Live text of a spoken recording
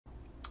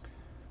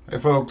Hey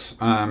folks,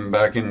 I'm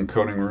back in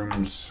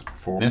CodingRooms.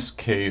 For this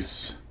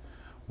case,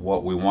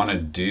 what we want to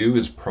do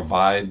is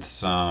provide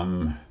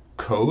some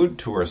code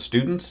to our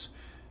students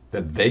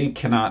that they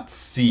cannot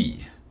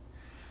see.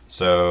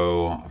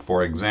 So,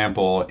 for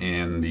example,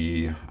 in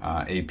the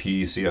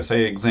AP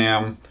CSA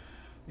exam,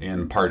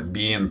 in Part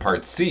B and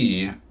Part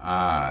C,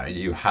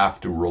 you have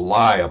to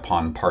rely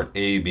upon Part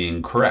A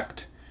being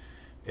correct.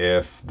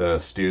 If the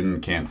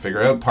student can't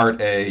figure out Part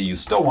A, you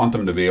still want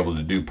them to be able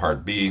to do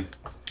Part B,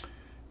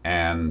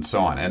 and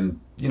so on. And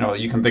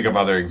you can think of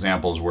other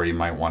examples where you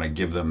might want to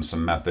give them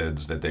some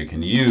methods that they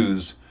can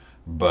use,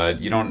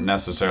 but you don't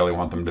necessarily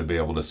want them to be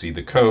able to see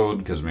the code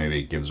because maybe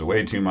it gives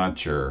away too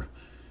much or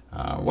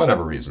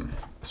whatever reason.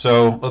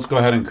 So let's go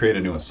ahead and create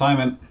a new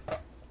assignment.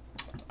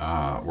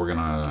 We're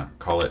gonna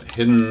call it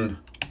hidden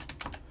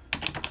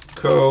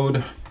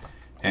code,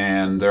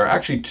 and there are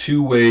actually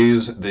two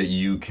ways that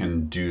you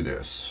can do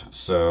this.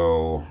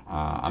 So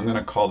I'm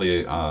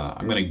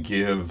gonna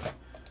give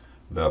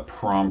the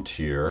prompt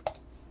here.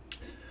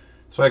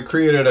 So I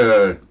created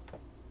a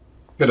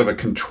bit of a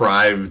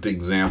contrived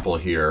example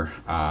here.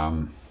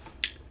 I'm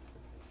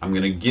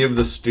going to give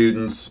the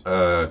students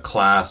a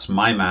class,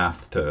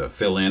 MyMath, to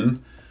fill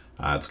in.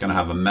 It's going to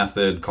have a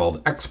method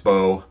called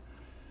expo,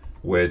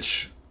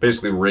 which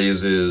basically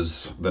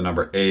raises the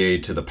number a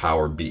to the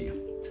power b.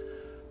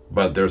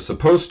 But they're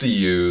supposed to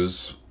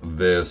use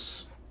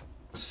this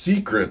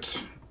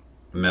secret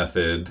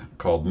method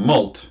called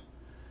mult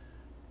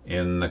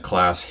in the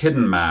class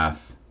hidden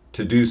math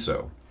to do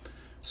so.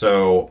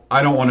 So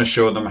I don't want to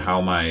show them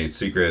how my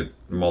secret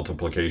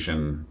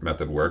multiplication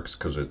method works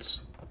because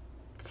it's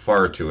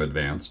far too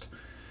advanced.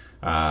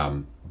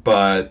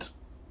 But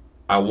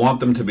I want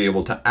them to be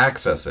able to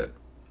access it.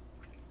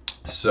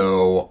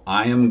 So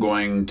I am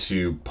going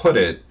to put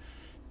it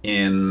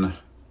in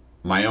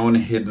my own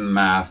hidden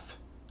math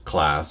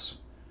class.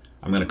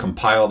 I'm going to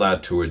compile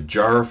that to a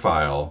jar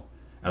file,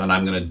 and then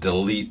I'm going to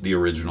delete the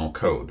original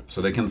code.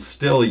 So they can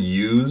still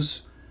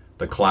use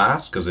the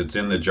class because it's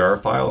in the jar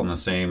file in the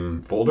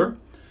same folder,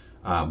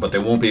 but they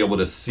won't be able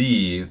to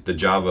see the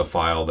Java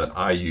file that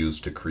I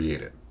used to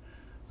create it.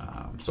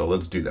 So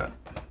let's do that.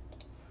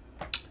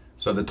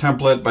 So the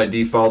template by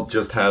default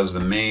just has the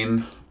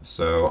main,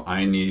 so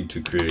I need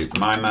to create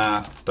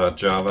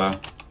mymath.java,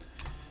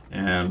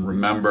 and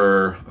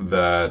remember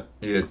that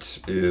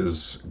it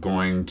is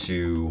going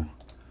to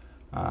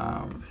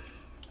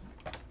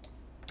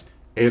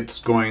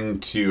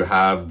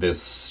have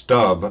this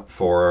stub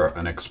for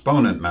an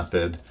exponent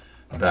method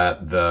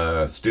that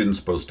the student's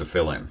supposed to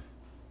fill in.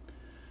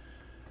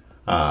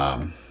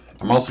 I'm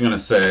also going to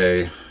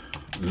say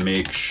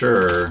make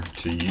sure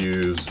to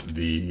use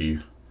the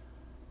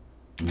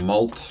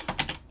mult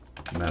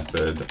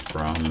method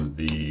from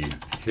the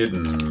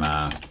hidden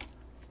math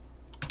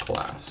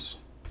class.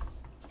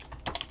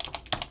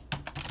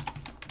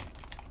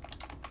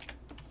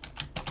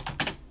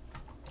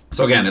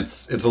 So again,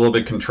 it's a little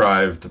bit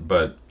contrived,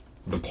 but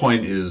the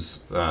point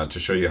is to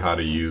show you how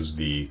to use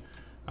the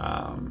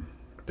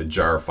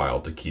jar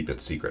file to keep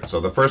it secret. So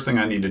the first thing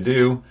I need to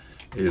do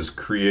is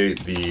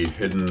create the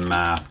hidden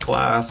math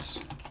class.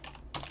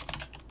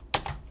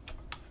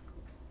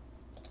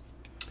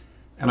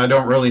 And I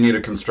don't really need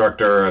a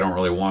constructor. I don't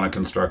really want a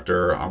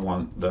constructor. I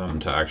want them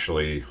to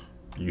actually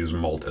use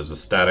mult as a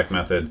static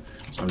method.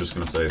 So I'm just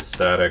going to say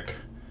static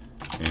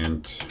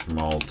int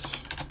mult.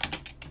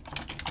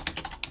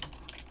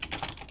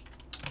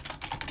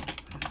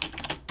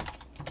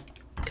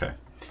 Okay.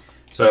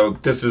 So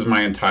this is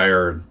my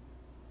entire,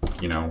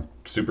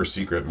 super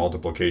secret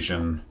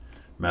multiplication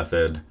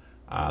method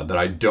that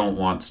I don't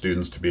want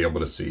students to be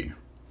able to see.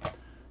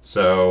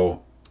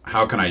 So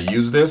how can I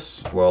use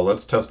this? Well,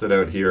 let's test it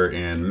out here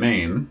in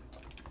main.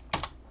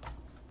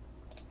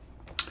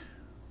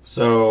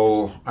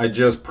 So I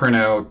just print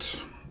out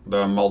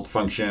the mult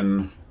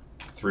function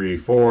 3,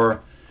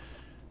 4,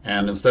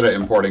 and instead of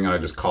importing it, I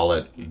just call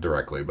it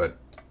directly. But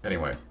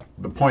anyway,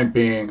 the point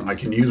being, I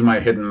can use my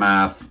hidden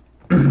math.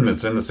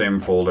 It's in the same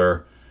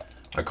folder.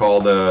 I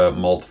call the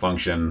mult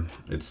function.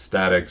 It's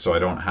static, so I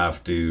don't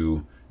have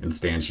to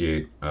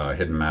instantiate a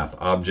hidden math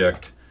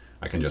object.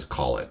 I can just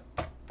call it.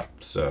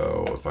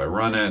 So if I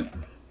run it,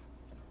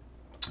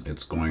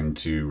 it's going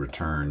to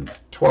return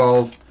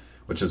 12,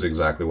 which is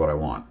exactly what I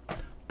want.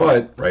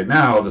 But right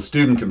now, the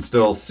student can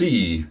still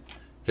see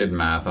hidden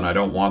math, and I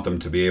don't want them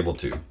to be able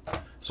to.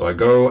 So I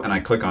go and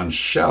I click on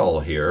shell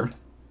here,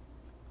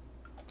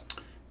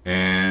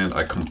 and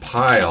I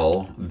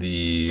compile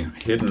the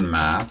hidden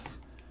math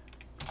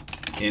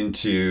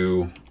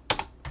into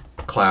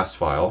a class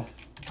file.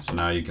 So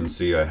now you can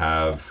see I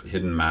have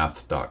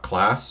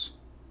hiddenmath.class.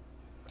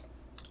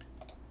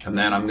 And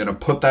then I'm going to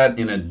put that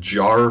in a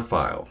jar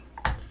file.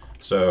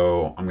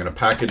 So I'm going to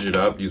package it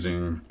up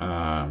using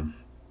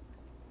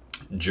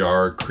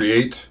jar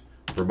create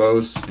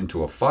verbose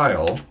into a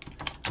file,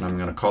 and I'm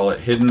going to call it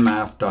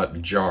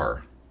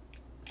hiddenmath.jar.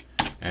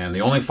 And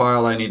the only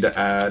file I need to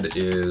add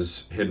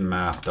is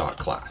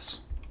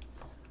hiddenmath.class.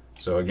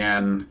 So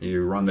again,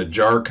 you run the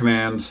jar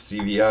command,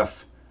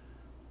 cvf,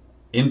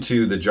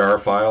 into the jar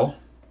file,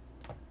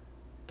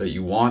 that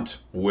you want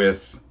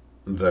with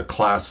the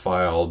class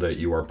file that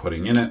you are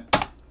putting in it,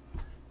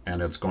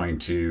 and it's going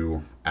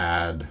to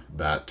add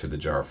that to the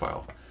jar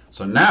file.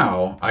 So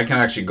now I can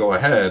actually go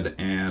ahead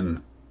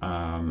and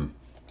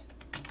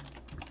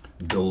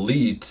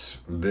delete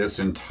this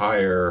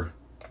entire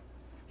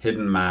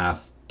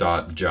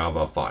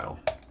hiddenmath.java file.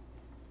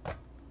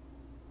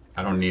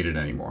 I don't need it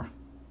anymore.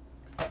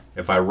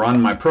 If I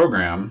run my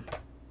program,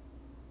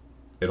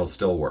 it'll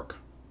still work.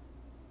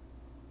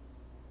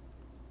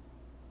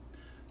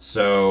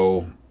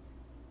 So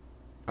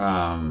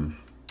the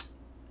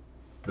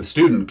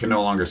student can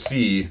no longer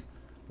see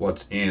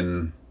what's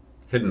in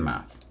hidden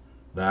math.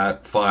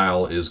 That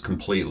file is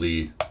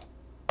completely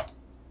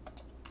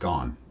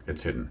gone.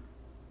 It's hidden.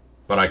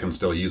 But I can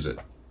still use it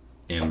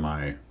in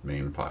my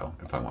main file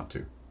if I want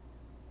to.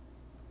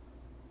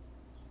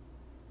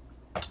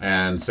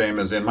 And same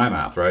as in my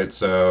math, right?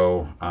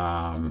 So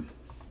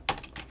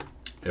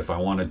if I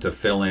wanted to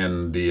fill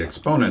in the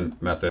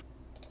exponent method,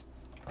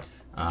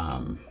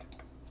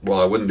 well,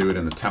 I wouldn't do it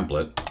in the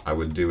template. I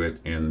would do it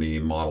in the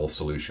model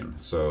solution.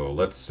 So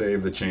let's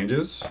save the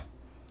changes.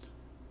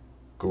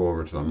 Go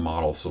over to the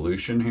model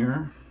solution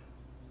here.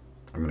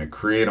 I'm going to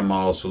create a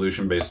model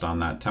solution based on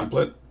that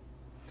template.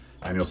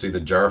 And you'll see the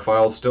jar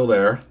file is still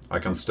there. I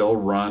can still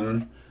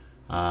run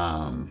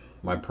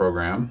my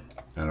program,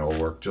 and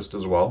it'll work just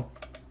as well.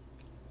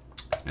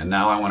 And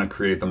now I want to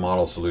create the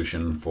model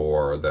solution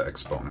for the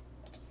exponent.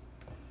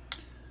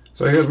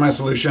 So here's my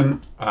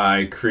solution.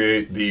 I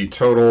create the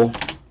total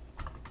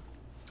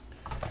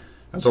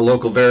as a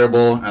local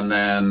variable, and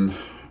then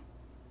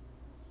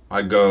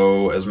I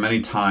go as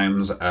many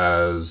times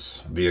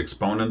as the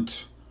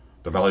exponent,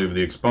 the value of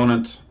the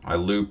exponent, I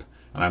loop,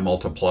 and I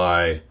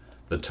multiply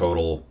the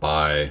total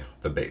by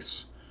the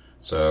base.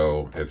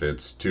 So if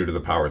it's 2 to the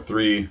power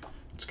 3,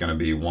 it's going to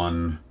be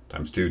 1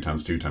 times 2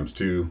 times 2 times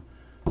 2,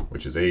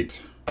 which is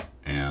 8,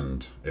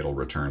 and it'll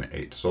return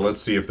 8. So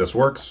let's see if this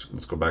works.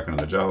 Let's go back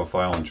into the Java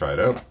file and try it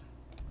out.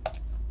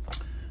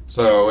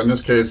 So in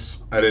this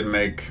case, I didn't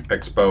make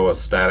expo a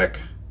static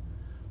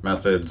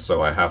method,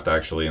 so I have to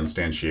actually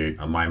instantiate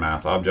a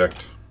myMath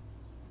object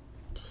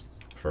just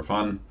for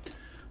fun.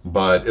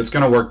 But it's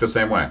going to work the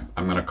same way.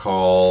 I'm going to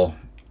call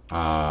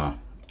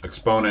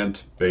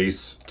exponent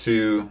base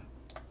 2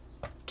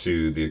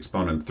 to the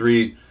exponent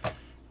 3,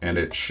 and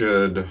it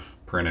should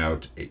print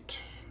out 8.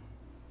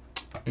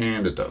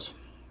 And it does.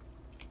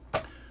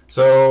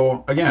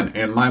 So again,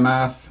 in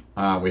myMath,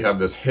 we have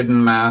this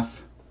hidden math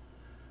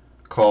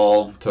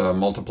call to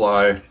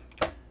multiply.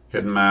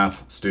 Hidden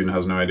math, student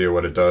has no idea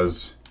what it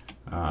does.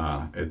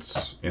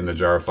 It's in the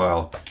jar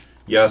file.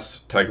 Yes,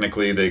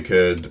 technically they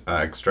could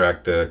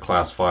extract the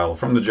class file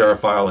from the jar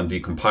file and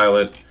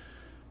decompile it,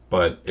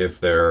 but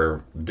if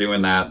they're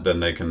doing that, then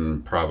they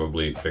can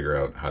probably figure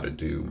out how to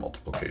do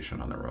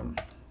multiplication on their own.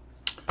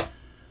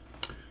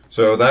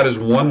 So that is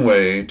one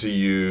way to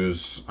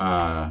use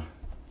a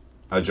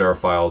jar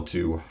file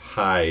to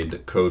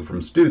hide code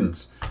from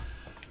students.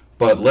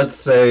 But let's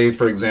say,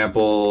 for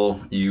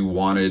example, you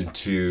wanted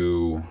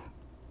to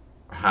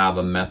have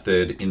a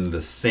method in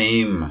the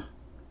same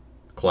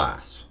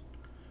class.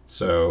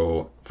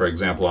 So, for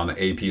example, on the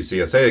AP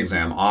CSA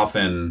exam,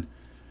 often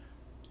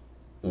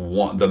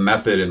the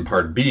method in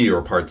part B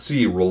or part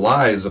C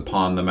relies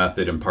upon the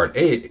method in part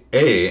A,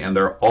 and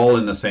they're all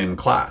in the same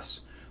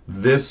class.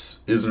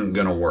 This isn't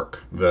going to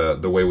work the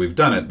way we've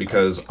done it,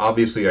 because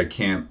obviously I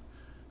can't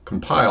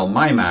compile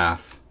my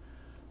math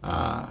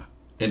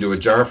into a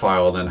jar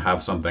file and then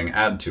have something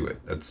add to it.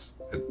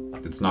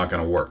 It's not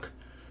going to work.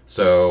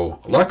 So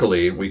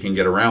luckily we can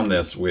get around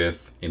this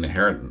with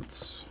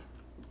inheritance.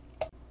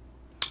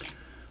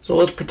 So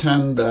let's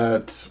pretend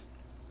that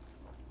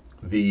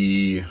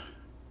the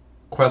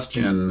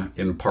question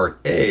in part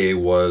A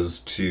was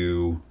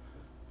to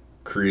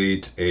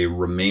create a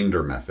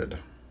remainder method.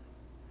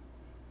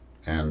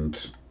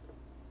 And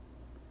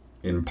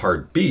in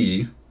part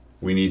B,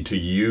 we need to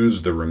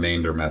use the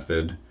remainder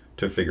method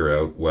to figure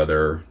out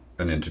whether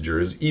an integer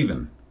is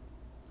even.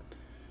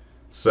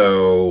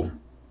 So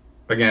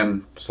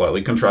again,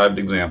 slightly contrived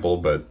example,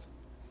 but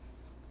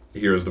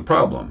here's the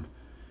problem.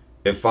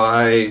 If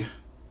I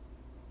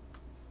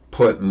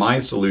put my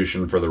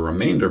solution for the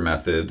remainder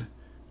method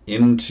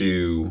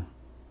into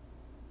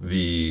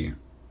the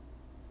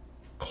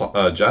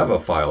Java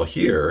file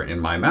here in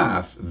my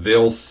math,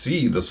 they'll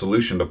see the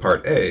solution to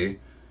part A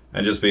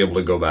and just be able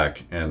to go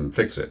back and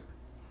fix it.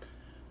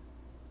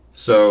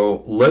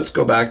 So let's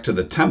go back to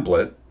the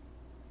template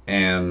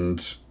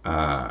and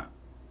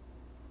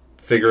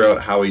figure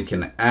out how we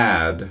can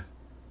add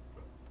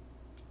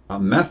a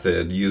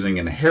method using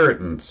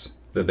inheritance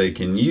that they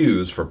can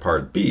use for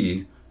part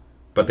B,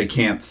 but they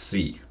can't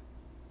see.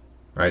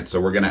 Right?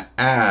 So we're going to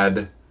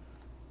add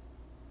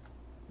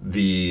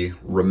the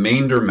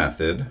remainder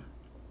method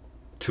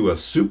to a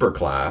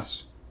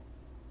superclass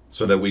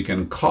so that we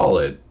can call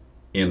it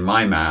in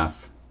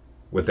myMath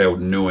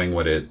without knowing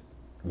what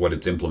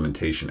its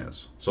implementation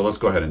is. So let's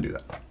go ahead and do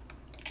that.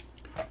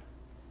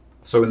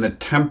 So in the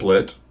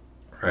template,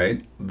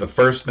 right, the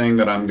first thing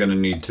that I'm going to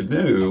need to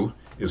do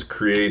is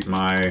create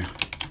my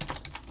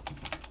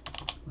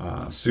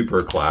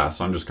super class.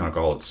 I'm just going to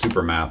call it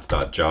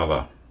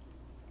supermath.java.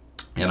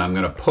 And I'm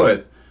going to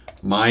put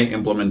my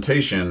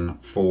implementation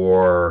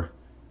for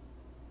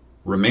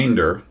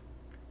remainder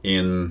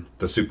in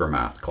the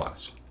supermath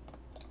class.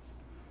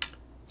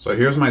 So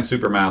here's my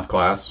supermath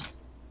class.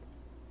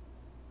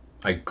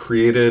 I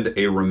created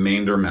a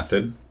remainder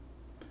method,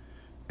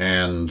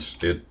 and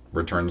it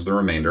returns the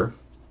remainder.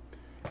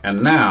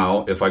 And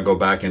now, if I go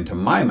back into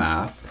my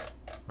math,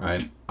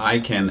 right, I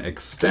can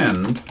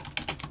extend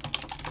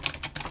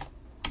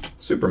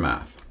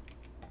supermath.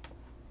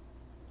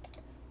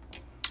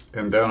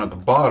 And down at the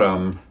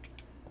bottom,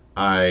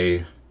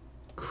 I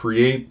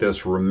create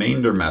this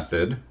remainder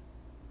method,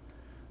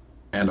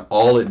 and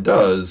all it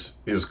does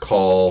is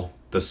call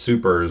the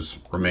super's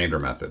remainder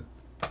method.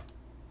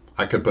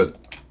 I could put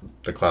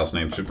the class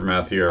name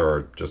supermath here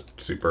or just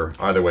super.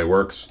 Either way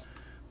works.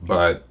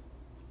 But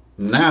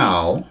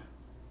now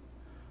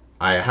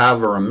I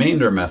have a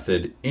remainder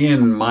method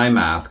in my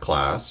math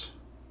class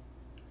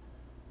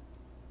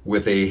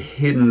with a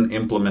hidden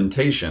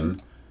implementation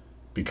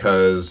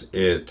because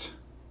it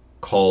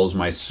calls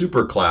my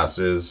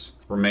superclass's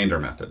remainder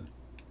method.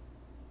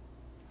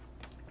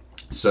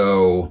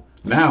 So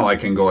now I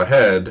can go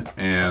ahead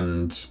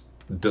and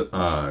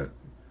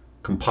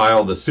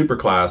compile the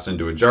superclass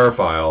into a jar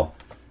file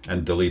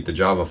and delete the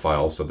Java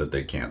file so that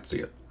they can't see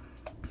it.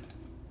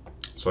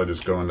 So I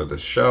just go into the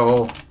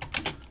shell,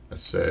 I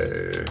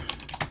say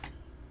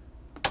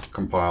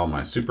compile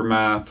my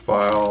supermath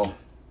file,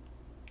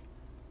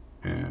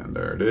 and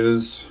there it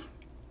is.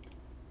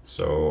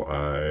 So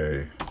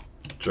I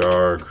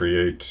jar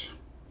create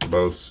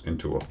verbose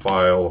into a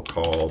file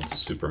called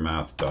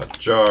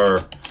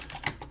supermath.jar,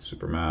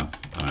 supermath,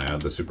 and I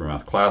add the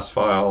supermath class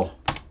file.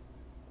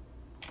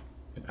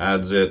 It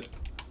adds it,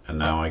 and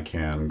now I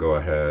can go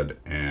ahead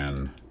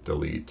and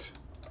delete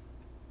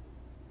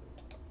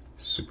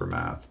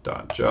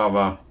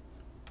supermath.java,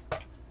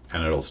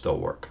 and it'll still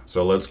work.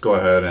 So let's go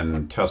ahead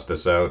and test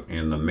this out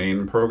in the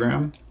main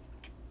program.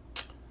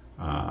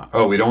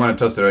 Oh, we don't want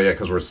to test it out yet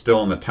because we're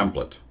still in the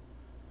template.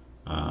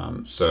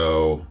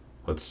 So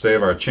let's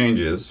save our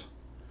changes,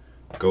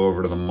 go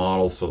over to the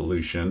model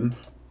solution.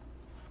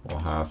 We'll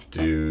have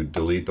to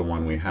delete the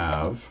one we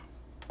have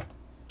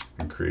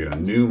and create a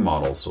new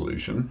model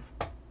solution.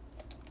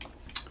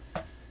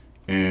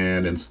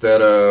 And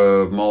instead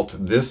of mult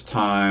this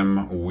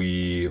time,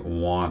 we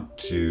want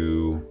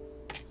to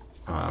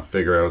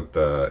figure out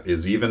the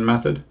isEven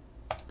method.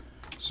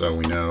 So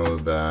we know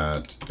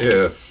that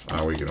if,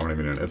 we don't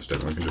even need an if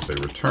statement, we can just say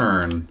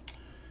return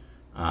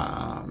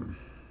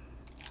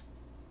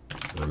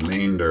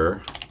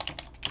remainder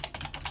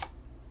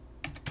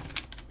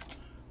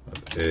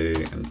of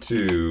a and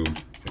 2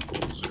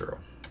 equals 0.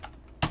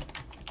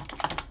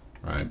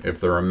 Right? If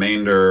the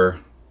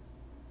remainder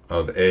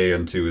of a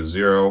and 2 is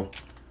 0,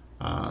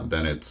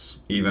 then it's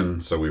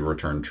even, so we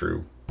return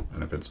true.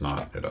 And if it's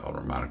not, it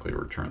automatically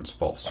returns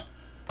false.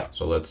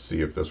 So let's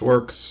see if this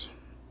works.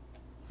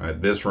 Right,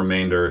 this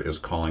remainder is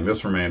calling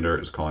this remainder,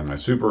 is calling my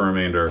super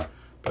remainder,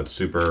 but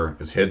super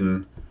is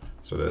hidden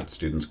so that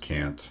students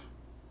can't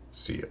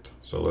see it.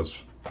 So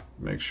let's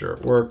make sure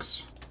it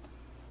works.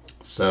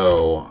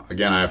 So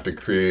again, I have to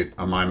create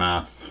a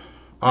myMath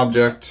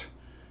object,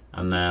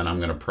 and then I'm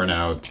going to print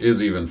out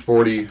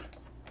isEven40,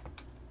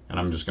 and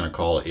I'm just going to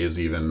call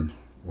isEven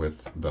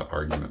with the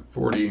argument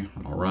 40, and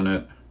I'll run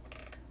it,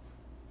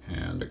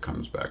 and it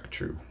comes back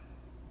true.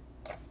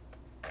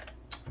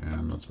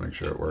 And let's make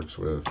sure it works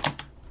with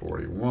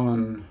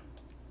 41.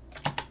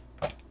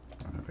 Run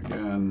it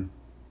again.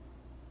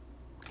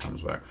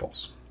 Comes back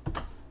false.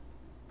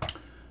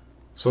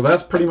 So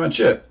that's pretty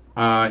much it.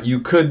 You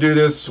could do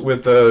this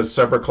with a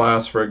separate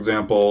class, for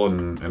example,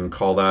 and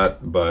call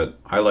that, but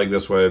I like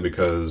this way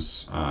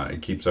because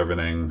it keeps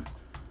everything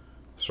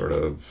sort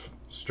of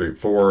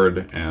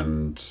straightforward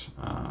and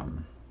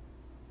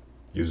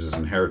uses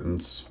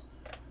inheritance.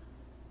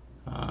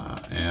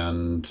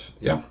 And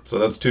yeah, so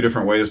that's two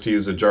different ways to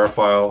use a jar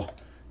file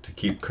to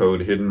keep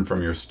code hidden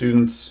from your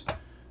students,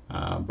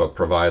 but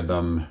provide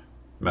them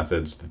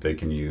methods that they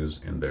can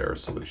use in their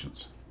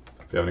solutions.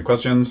 If you have any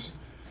questions,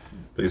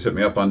 please hit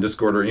me up on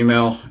Discord or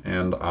email,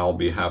 and I'll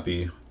be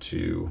happy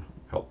to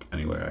help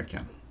any way I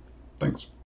can. Thanks.